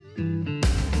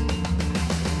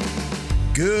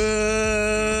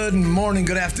Good morning,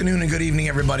 good afternoon, and good evening,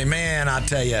 everybody. Man, I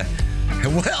tell you,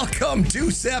 welcome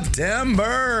to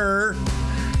September.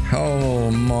 Oh,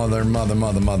 mother.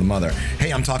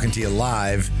 Hey, I'm talking to you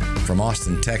live from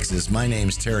Austin, Texas. My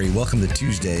name's Terry. Welcome to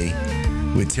Tuesday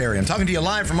with Terry. I'm talking to you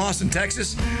live from Austin,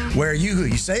 Texas, where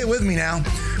you say it with me now,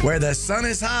 where the sun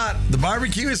is hot, the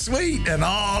barbecue is sweet, and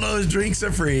all those drinks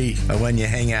are free when you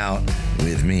hang out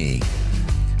with me.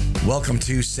 Welcome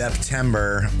to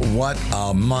September. What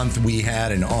a month we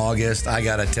had in August. I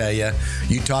got to tell you,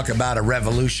 you talk about a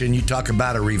revolution, you talk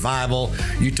about a revival,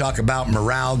 you talk about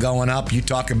morale going up, you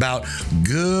talk about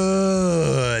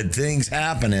good things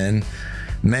happening.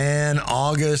 Man,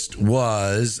 August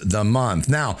was the month.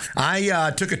 Now,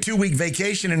 I took a 2-week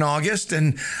vacation in August,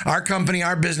 and our company,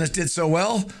 our business did so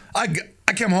well.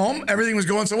 I came home, everything was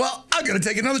going so well, I got to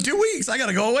take another 2 weeks. I got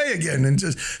to go away again and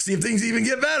just see if things even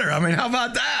get better. I mean, how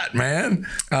about that, man?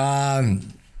 I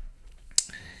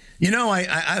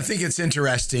think it's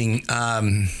interesting.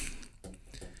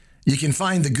 You can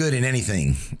find the good in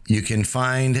anything. You can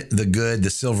find the good, the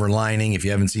silver lining. If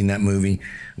you haven't seen that movie,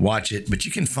 watch it. But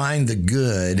you can find the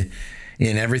good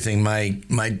in everything. My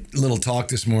little talk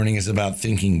this morning is about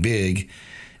thinking big.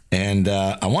 And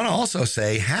I want to also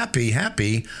say happy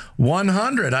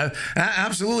 100.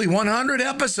 Absolutely 100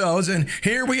 episodes. And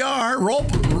here we are.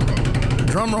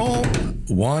 Drum roll.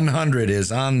 100 is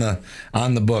on the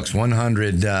books.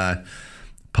 100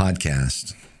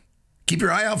 podcast. Keep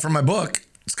your eye out for my book.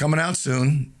 It's coming out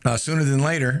soon, sooner than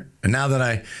later. And now that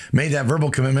I made that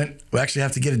verbal commitment, we actually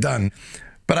have to get it done.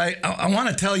 But I want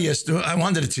to tell you, I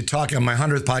wanted to talk on my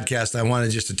 100th podcast. I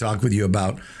wanted just to talk with you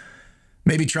about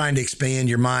maybe trying to expand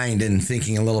your mind and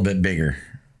thinking a little bit bigger.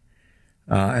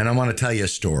 And I want to tell you a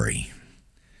story.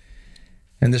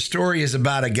 And the story is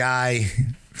about a guy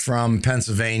from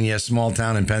Pennsylvania, a small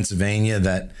town in Pennsylvania,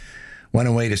 that went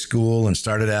away to school and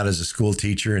started out as a school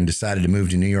teacher and decided to move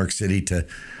to New York City to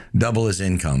double his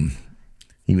income.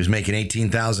 He was making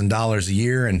 $18,000 a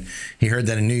year, and he heard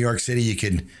that in New York City you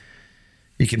could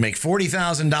make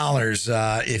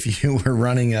 $40,000 if you were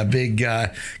running a big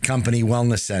company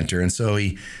wellness center. And so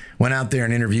he went out there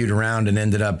and interviewed around and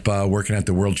ended up working at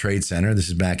the World Trade Center. This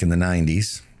is back in the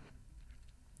 90s.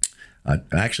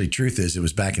 Actually, truth is, it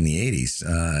was back in the 80s,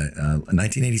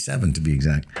 1987 to be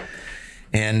exact.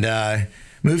 And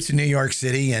moved to New York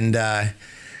City, and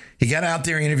he got out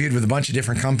there, interviewed with a bunch of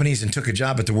different companies, and took a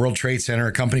job at the World Trade Center,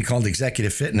 a company called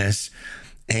Executive Fitness.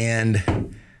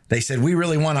 And they said, we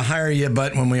really want to hire you,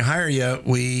 but when we hire you,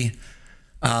 we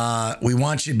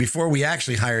want you, before we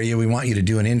actually hire you, we want you to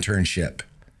do an internship.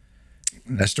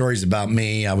 That story's about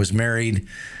me. I was married.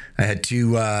 I had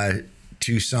two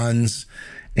sons,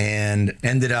 and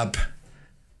ended up,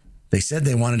 they said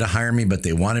they wanted to hire me, but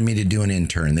they wanted me to do an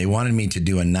intern. They wanted me to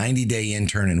do a 90-day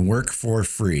intern and work for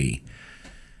free.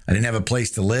 I didn't have a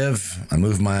place to live. I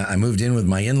moved in with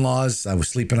my in-laws. I was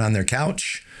sleeping on their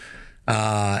couch.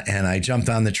 And I jumped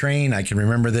on the train. I can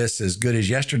remember this as good as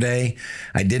yesterday.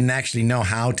 I didn't actually know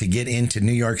how to get into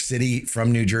New York City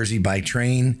from New Jersey by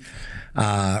train.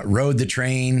 Rode the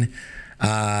train.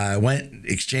 Went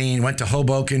to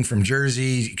Hoboken from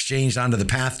Jersey, exchanged onto the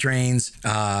PATH trains,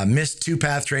 missed 2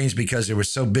 PATH trains because there was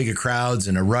so big a crowds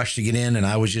and a rush to get in, and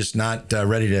I was just not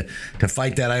ready to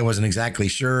fight that. I wasn't exactly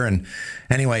sure. And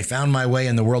anyway, found my way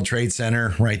in the World Trade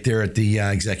Center right there at the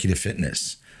Executive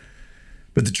Fitness.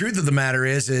 But the truth of the matter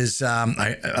is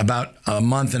about a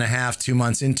month and a half, 2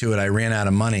 months into it, I ran out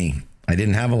of money. I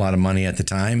didn't have a lot of money at the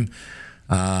time.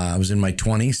 I was in my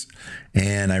 20s,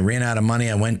 and I ran out of money.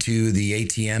 I went to the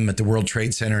ATM at the World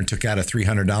Trade Center and took out a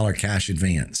 $300 cash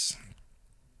advance.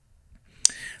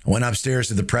 I went upstairs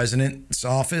to the president's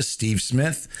office, Steve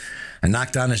Smith. I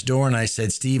knocked on his door, and I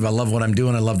said, Steve, I love what I'm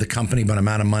doing. I love the company, but I'm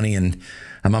out of money, and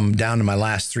I'm down to my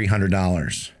last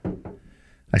 $300.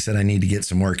 I said, I need to get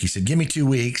some work. He said, give me 2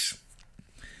 weeks.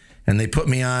 And they put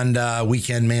me on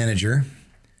weekend manager.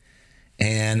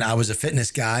 And I was a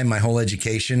fitness guy. My whole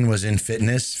education was in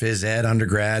fitness, phys ed,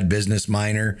 undergrad, business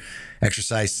minor,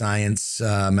 exercise science,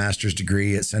 master's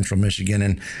degree at Central Michigan.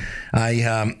 And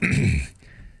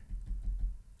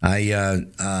I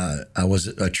was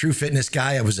a true fitness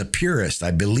guy. I was a purist. I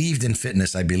believed in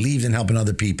fitness. I believed in helping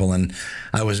other people. And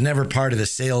I was never part of the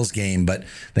sales game, but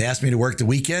they asked me to work the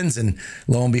weekends. And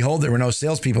lo and behold, there were no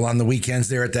salespeople on the weekends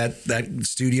there at that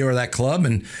studio or that club.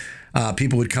 And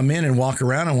people would come in and walk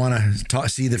around and want to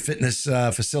see the fitness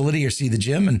facility or see the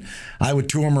gym. And I would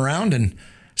tour them around and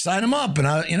sign them up.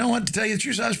 And you know what, to tell you the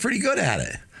truth, I was pretty good at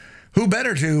it. who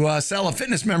better to sell a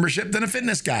fitness membership than a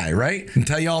fitness guy, right? And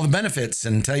tell you all the benefits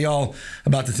and tell you all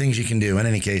about the things you can do. In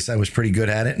any case, I was pretty good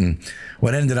at it. And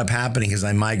what ended up happening is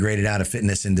I migrated out of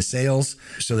fitness into sales.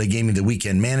 So they gave me the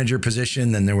weekend manager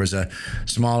position. Then there was a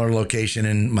smaller location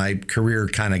and my career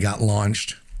kind of got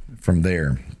launched from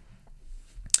there.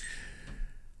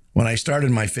 When I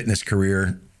started my fitness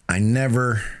career, I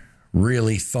never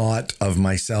really thought of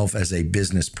myself as a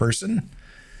business person.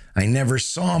 I never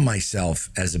saw myself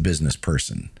as a business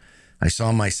person. I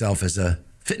saw myself as a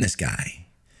fitness guy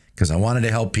because I wanted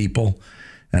to help people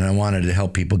and I wanted to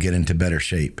help people get into better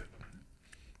shape,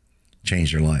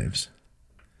 change their lives.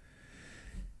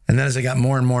 And then as I got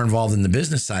more and more involved in the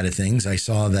business side of things, I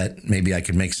saw that maybe I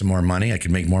could make some more money. I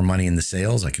could make more money in the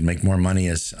sales. I could make more money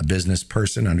as a business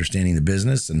person, understanding the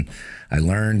business. And I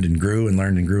learned and grew and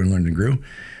learned and grew and learned and grew.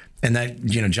 And that,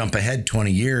 jump ahead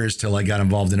 20 years till I got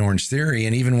involved in Orange Theory.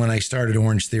 And even when I started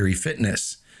Orange Theory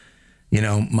Fitness,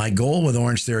 my goal with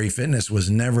Orange Theory Fitness was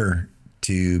never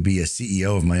to be a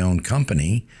CEO of my own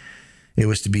company. It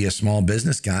was to be a small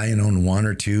business guy and own one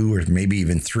or two or maybe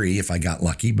even three if I got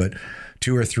lucky, but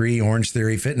 2 or 3 Orange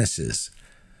Theory Fitnesses.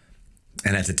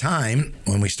 And at the time,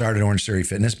 when we started Orange Theory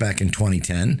Fitness back in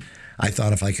 2010, I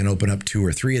thought if I can open up 2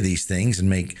 or 3 of these things and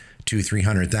make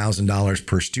 $200,000-$300,000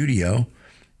 per studio,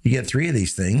 you get 3 of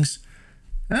these things,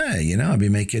 I'd be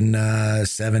making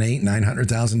 $700,000, $800,000,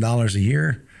 $900,000 a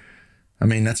year. I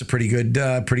mean, that's a pretty good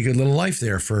little life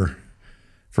there for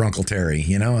Uncle Terry.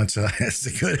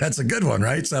 That's a good one,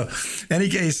 right? So, in any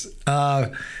case,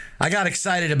 I got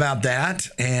excited about that,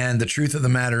 and the truth of the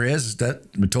matter is that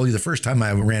I told you the first time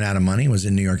I ran out of money was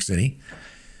in New York City,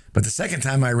 but the second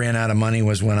time I ran out of money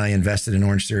was when I invested in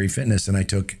Orange Theory Fitness, and I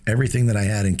took everything that I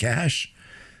had in cash.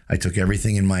 I took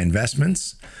everything in my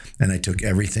investments and I took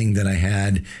everything that I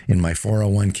had in my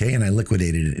 401k and I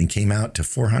liquidated it and came out to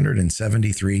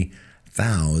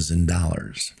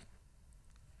 $473,000.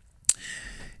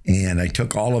 And I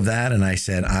took all of that and I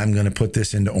said, I'm going to put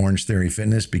this into Orange Theory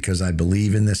Fitness because I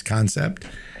believe in this concept.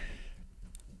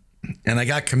 And I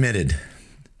got committed.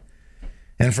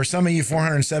 And for some of you,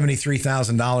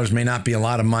 $473,000 may not be a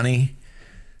lot of money.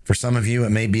 For some of you,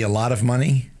 it may be a lot of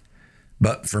money.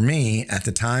 But for me, at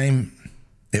the time,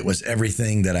 it was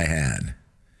everything that I had.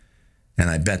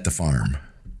 And I bet the farm.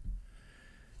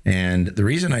 And the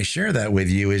reason I share that with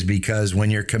you is because when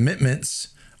your commitments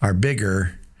are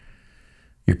bigger,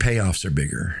 your payoffs are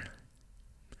bigger.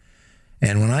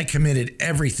 And when I committed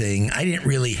everything, I didn't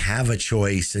really have a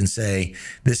choice and say,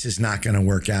 this is not going to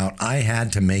work out. I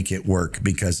had to make it work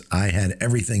because I had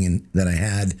everything that I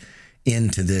had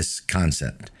into this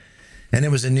concept. And it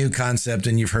was a new concept,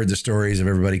 and you've heard the stories of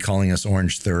everybody calling us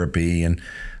Orange Therapy, and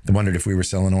they wondered if we were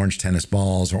selling orange tennis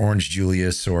balls or Orange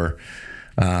Julius or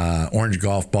orange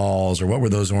golf balls, or what were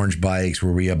those orange bikes?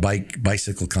 Were we a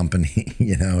bicycle company?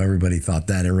 Everybody thought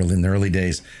that in the early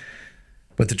days.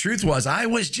 But the truth was, I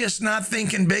was just not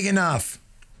thinking big enough.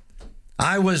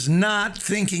 I was not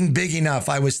thinking big enough.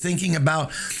 I was thinking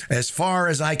about as far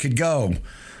as I could go.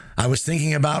 I was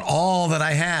thinking about all that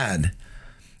I had.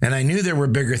 And I knew there were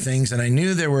bigger things, and I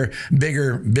knew there were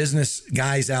bigger business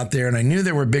guys out there, and I knew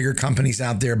there were bigger companies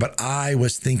out there, but I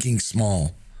was thinking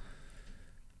small.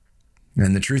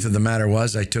 And the truth of the matter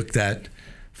was, I took that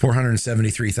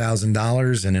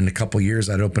 $473,000, and in a couple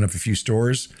years, I'd open up a few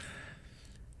stores,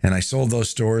 and I sold those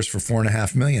stores for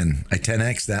 $4.5 million. I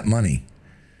 10X'd that money.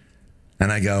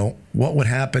 And I go, what would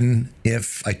happen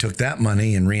if I took that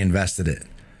money and reinvested it?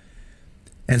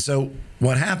 And so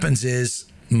what happens is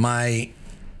my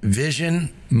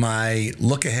vision, my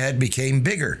look ahead became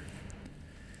bigger.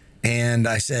 And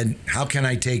I said, how can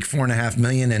I take $4.5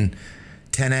 million and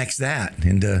 10X that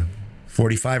into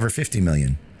 45 or 50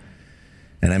 million?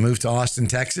 And I moved to Austin,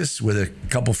 Texas with a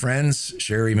couple friends,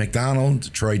 Sherry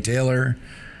McDonald, Troy Taylor,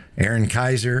 Aaron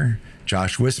Kaiser,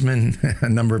 Josh Wisman. A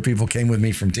number of people came with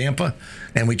me from Tampa,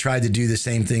 and we tried to do the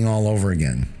same thing all over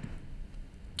again.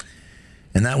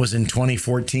 And that was in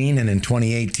 2014. And in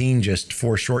 2018, just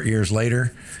 4 short years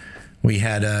later, we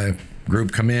had a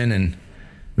group come in and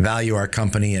value our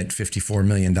company at $54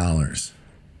 million.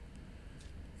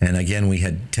 And again, we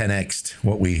had 10x'd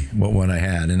what I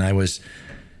had. And I was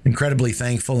incredibly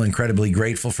thankful, incredibly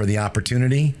grateful for the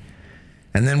opportunity.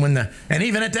 And then and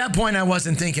even at that point, I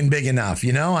wasn't thinking big enough.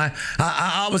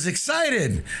 I was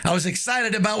excited. I was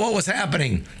excited about what was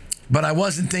happening. But I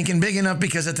wasn't thinking big enough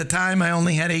because at the time I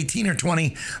only had 18 or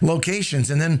 20 locations.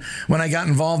 And then when I got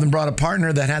involved and brought a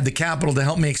partner that had the capital to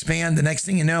help me expand, the next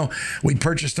thing you know, we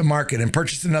purchased a market and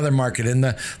purchased another market and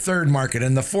the third market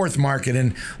and the fourth market.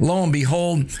 And lo and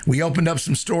behold, we opened up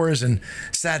some stores and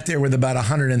sat there with about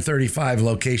 135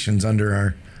 locations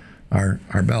under our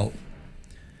belt.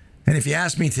 And if you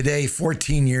ask me today,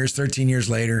 14 years, 13 years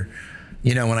later,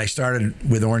 when I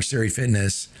started with Orange Theory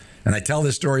Fitness, and I tell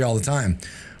this story all the time,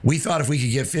 we thought if we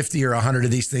could get 50 or 100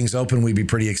 of these things open, we'd be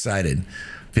pretty excited.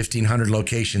 1,500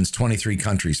 locations, 23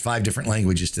 countries, 5 different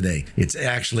languages today. It's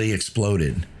actually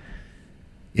exploded.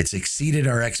 It's exceeded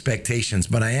our expectations.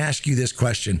 But I ask you this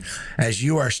question, as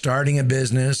you are starting a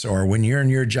business or when you're in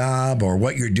your job or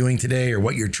what you're doing today or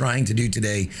what you're trying to do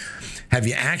today, have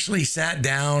you actually sat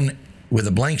down with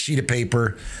a blank sheet of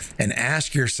paper and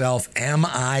asked yourself, am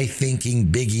I thinking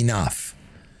big enough?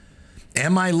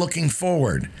 Am I looking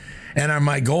forward? And are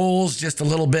my goals just a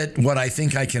little bit what I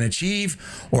think I can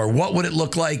achieve? Or what would it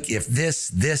look like if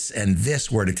this, and this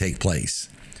were to take place?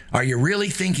 Are you really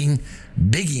thinking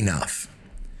big enough?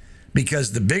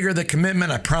 Because the bigger the commitment,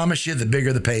 I promise you, the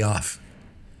bigger the payoff.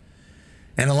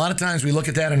 And a lot of times we look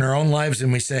at that in our own lives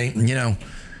and we say,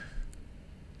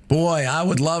 boy, I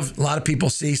would love, a lot of people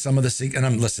see some of the,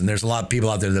 and listen, there's a lot of people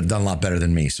out there that have done a lot better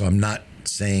than me. So I'm not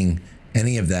saying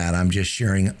any of that. I'm just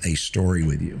sharing a story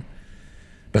with you.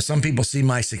 But some people see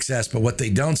my success, but what they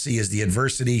don't see is the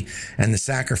adversity and the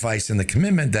sacrifice and the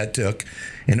commitment that took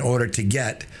in order to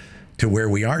get to where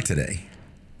we are today.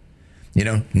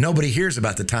 Nobody hears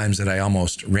about the times that I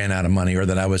almost ran out of money or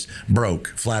that I was broke,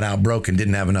 flat out broke and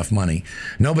didn't have enough money.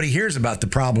 Nobody hears about the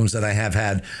problems that I have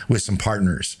had with some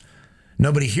partners.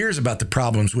 Nobody hears about the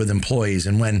problems with employees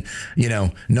and when,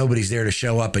 nobody's there to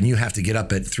show up and you have to get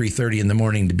up at 3:30 in the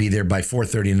morning to be there by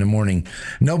 4:30 in the morning.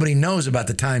 Nobody knows about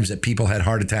the times that people had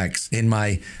heart attacks in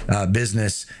my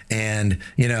business and,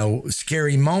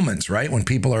 scary moments, right? When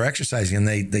people are exercising and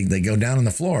they go down on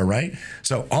the floor, right?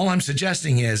 So all I'm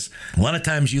suggesting is a lot of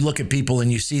times you look at people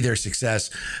and you see their success,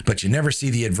 but you never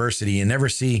see the adversity. You never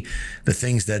see the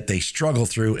things that they struggle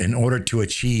through in order to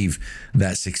achieve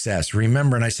that success.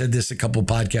 Remember, and I said this a couple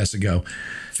podcasts ago,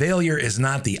 failure is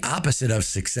not the opposite of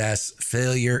success.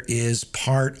 Failure is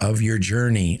part of your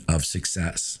journey of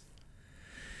success.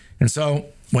 And so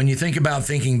when you think about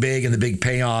thinking big and the big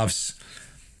payoffs,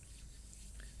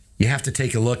 you have to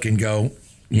take a look and go,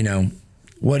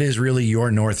 what is really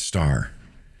your North Star?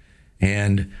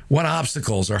 And what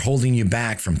obstacles are holding you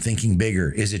back from thinking bigger?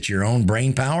 Is it your own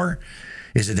brain power?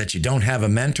 Is it that you don't have a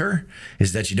mentor?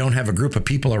 Is it that you don't have a group of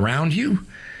people around you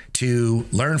to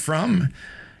learn from?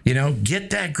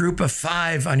 Get that group of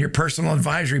 5 on your personal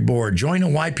advisory board. Join a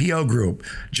YPO group.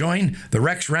 Join the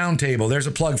Rex Roundtable. There's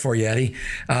a plug for you, Eddie.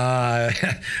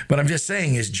 But I'm just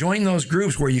saying is join those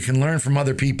groups where you can learn from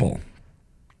other people.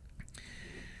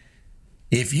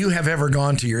 If you have ever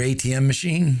gone to your ATM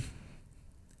machine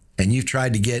and you've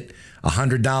tried to get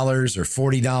 $100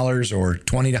 or $40 or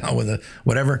 $20 with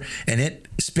whatever, and it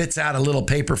spits out a little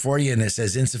paper for you and it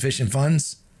says insufficient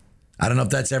funds, I don't know if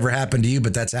that's ever happened to you,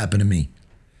 but that's happened to me.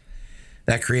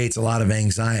 That creates a lot of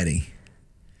anxiety.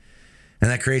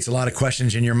 And that creates a lot of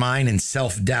questions in your mind and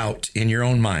self-doubt in your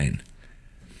own mind.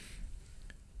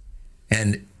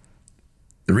 And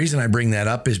the reason I bring that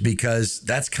up is because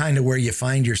that's kind of where you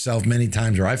find yourself many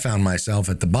times, or I found myself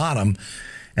at the bottom,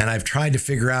 and I've tried to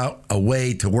figure out a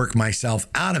way to work myself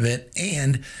out of it.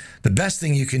 And the best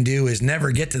thing you can do is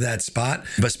never get to that spot,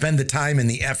 but spend the time and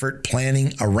the effort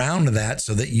planning around that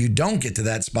so that you don't get to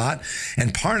that spot.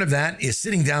 And part of that is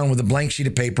sitting down with a blank sheet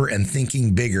of paper and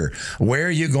thinking bigger. Where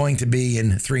are you going to be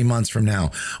in 3 months from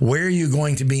now? Where are you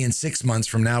going to be in 6 months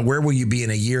from now? Where will you be in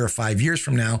a year or 5 years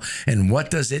from now? And what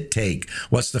does it take?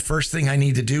 What's the first thing I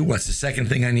need to do? What's the second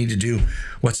thing I need to do?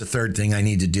 What's the third thing I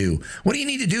need to do? What do you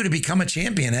need to do to become a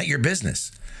champion at your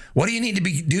business? What do you need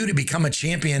to do to become a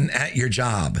champion at your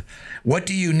job? What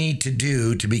do you need to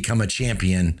do to become a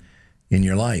champion in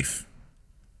your life?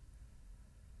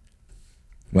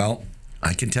 Well,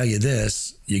 I can tell you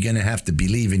this, you're going to have to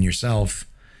believe in yourself.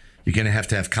 You're going to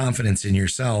have confidence in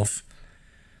yourself.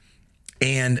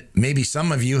 And maybe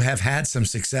some of you have had some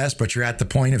success, but you're at the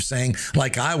point of saying,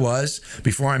 like I was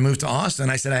before I moved to Austin,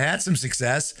 I said I had some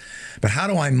success, but how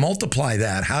do I multiply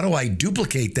that? How do I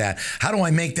duplicate that? How do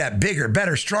I make that bigger,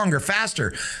 better, stronger,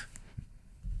 faster?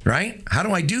 Right? How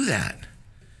do I do that?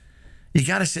 You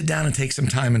got to sit down and take some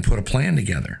time and put a plan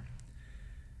together.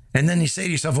 And then you say to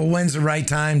yourself, well, when's the right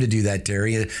time to do that,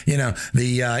 Terry?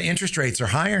 The interest rates are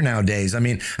higher nowadays. I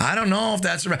mean, I don't know if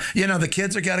that's right. The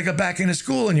kids are got to go back into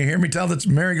school, and you hear me tell this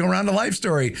merry-go-round of life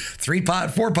story 4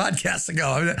 podcasts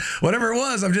ago, whatever it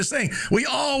was. I'm just saying, we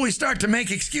always start to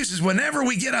make excuses whenever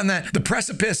we get on the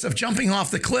precipice of jumping off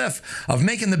the cliff, of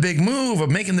making the big move, of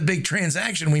making the big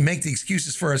transaction. We make the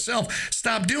excuses for ourselves.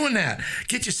 Stop doing that.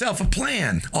 Get yourself a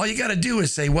plan. All you got to do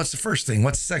is say, what's the first thing?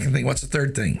 What's the second thing? What's the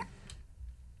third thing?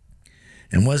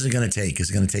 And what is it going to take? Is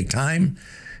it going to take time?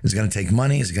 Is it going to take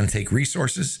money? Is it going to take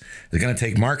resources? Is it going to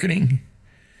take marketing?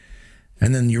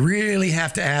 And then you really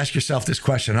have to ask yourself this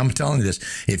question. I'm telling you this.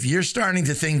 If you're starting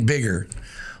to think bigger,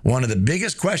 one of the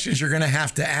biggest questions you're going to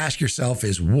have to ask yourself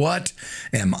is, what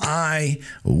am I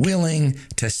willing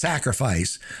to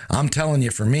sacrifice? I'm telling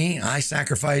you, for me, I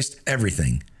sacrificed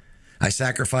everything. I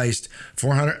sacrificed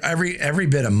every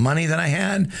bit of money that I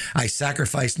had. I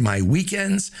sacrificed my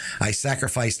weekends. I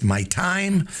sacrificed my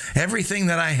time. Everything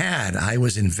that I had, I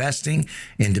was investing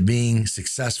into being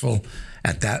successful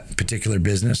at that particular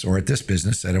business, or at this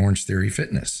business at Orange Theory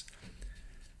Fitness.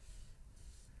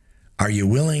 Are you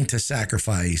willing to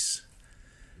sacrifice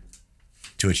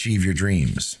to achieve your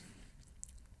dreams?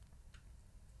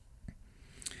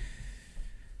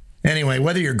 Anyway,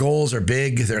 whether your goals are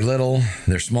big, they're little,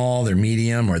 they're small, they're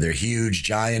medium, or they're huge,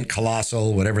 giant,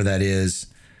 colossal, whatever that is,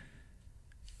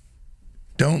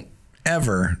 don't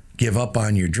ever give up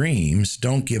on your dreams.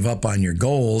 Don't give up on your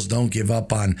goals. Don't give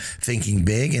up on thinking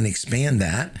big, and expand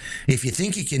that. If you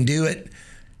think you can do it,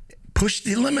 push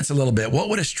the limits a little bit. What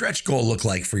would a stretch goal look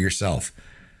like for yourself?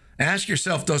 Ask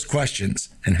yourself those questions.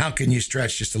 And how can you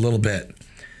stretch just a little bit?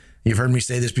 You've heard me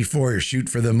say this before. You shoot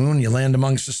for the moon, you land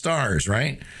amongst the stars,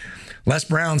 right? Les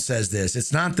Brown says this.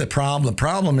 It's not the problem. The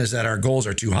problem is that our goals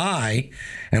are too high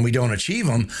and we don't achieve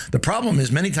them. The problem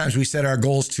is many times we set our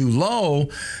goals too low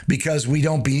because we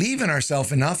don't believe in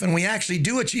ourselves enough, and we actually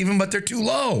do achieve them, but they're too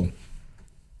low.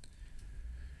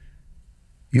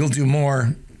 You'll do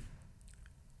more.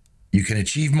 You can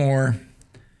achieve more.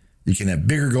 You can have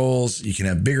bigger goals. You can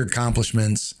have bigger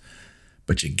accomplishments,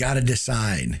 but you got to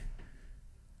decide.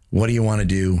 What do you want to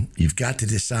do? You've got to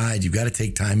decide. You've got to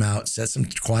take time out, set some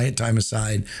quiet time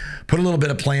aside, put a little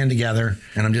bit of plan together.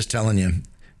 And I'm just telling you,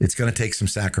 it's going to take some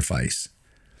sacrifice.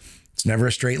 It's never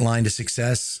a straight line to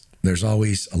success. There's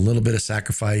always a little bit of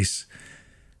sacrifice.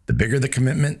 The bigger the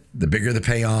commitment, the bigger the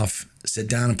payoff. Sit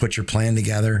down and put your plan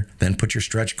together. Then put your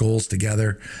stretch goals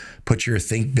together. Put your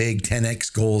think big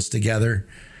 10X goals together.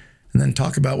 And then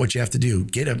talk about what you have to do.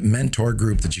 Get a mentor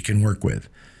group that you can work with.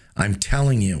 I'm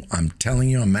telling you,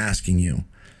 I'm asking you.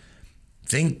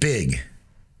 Think big.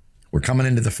 We're coming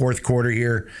into the fourth quarter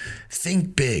here.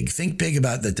 Think big. Think big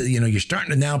about that. You're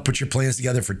starting to now put your plans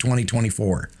together for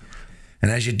 2024. And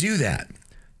as you do that,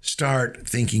 start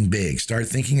thinking big. Start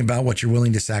thinking about what you're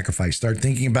willing to sacrifice. Start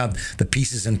thinking about the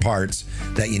pieces and parts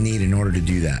that you need in order to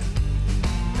do that.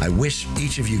 I wish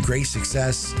each of you great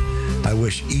success. I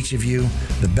wish each of you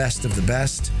the best of the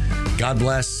best. God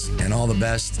bless, and all the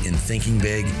best in thinking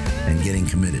big and getting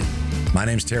committed. My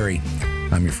name's Terry.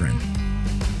 I'm your friend.